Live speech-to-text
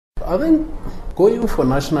I think going for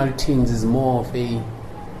national teams is more of a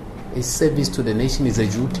service to the nation, is a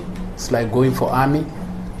duty. It's like going for army.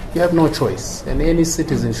 You have no choice, and any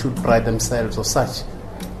citizen should pride themselves or such.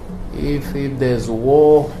 If there's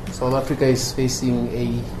war, South Africa is facing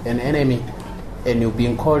an enemy, and you're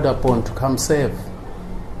being called upon to come serve,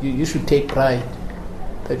 you should take pride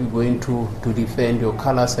that you're going to defend your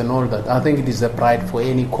colors and all that. I think it is a pride for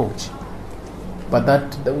any coach. But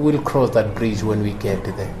that we'll cross that bridge when we get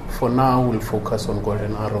there. For now, we'll focus on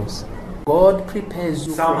Golden Arrows. God prepares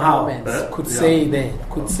you somehow. For moments.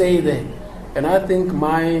 Could say that. And I think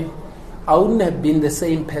I wouldn't have been the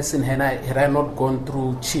same person had I not gone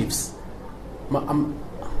through Chiefs.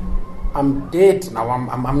 I'm dead now.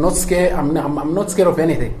 I'm not scared. I'm not scared of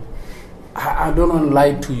anything. I don't want to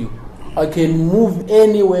lie to you. I can move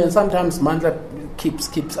anywhere. And sometimes Mandla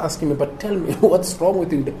keeps asking me, but tell me what's wrong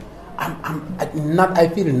with you? I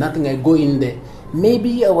feel nothing. I go in there.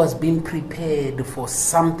 Maybe I was being prepared for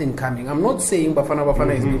something coming. I'm not saying Bafana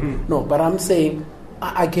Bafana is good. No, but I'm saying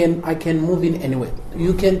I can move in anywhere.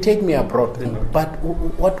 You can take me abroad. But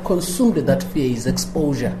what consumed that fear is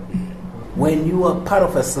exposure. When you are part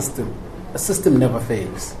of a system never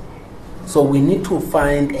fails. So we need to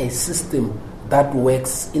find a system that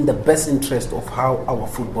works in the best interest of how our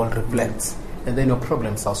football reflects. And then your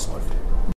problems are solved.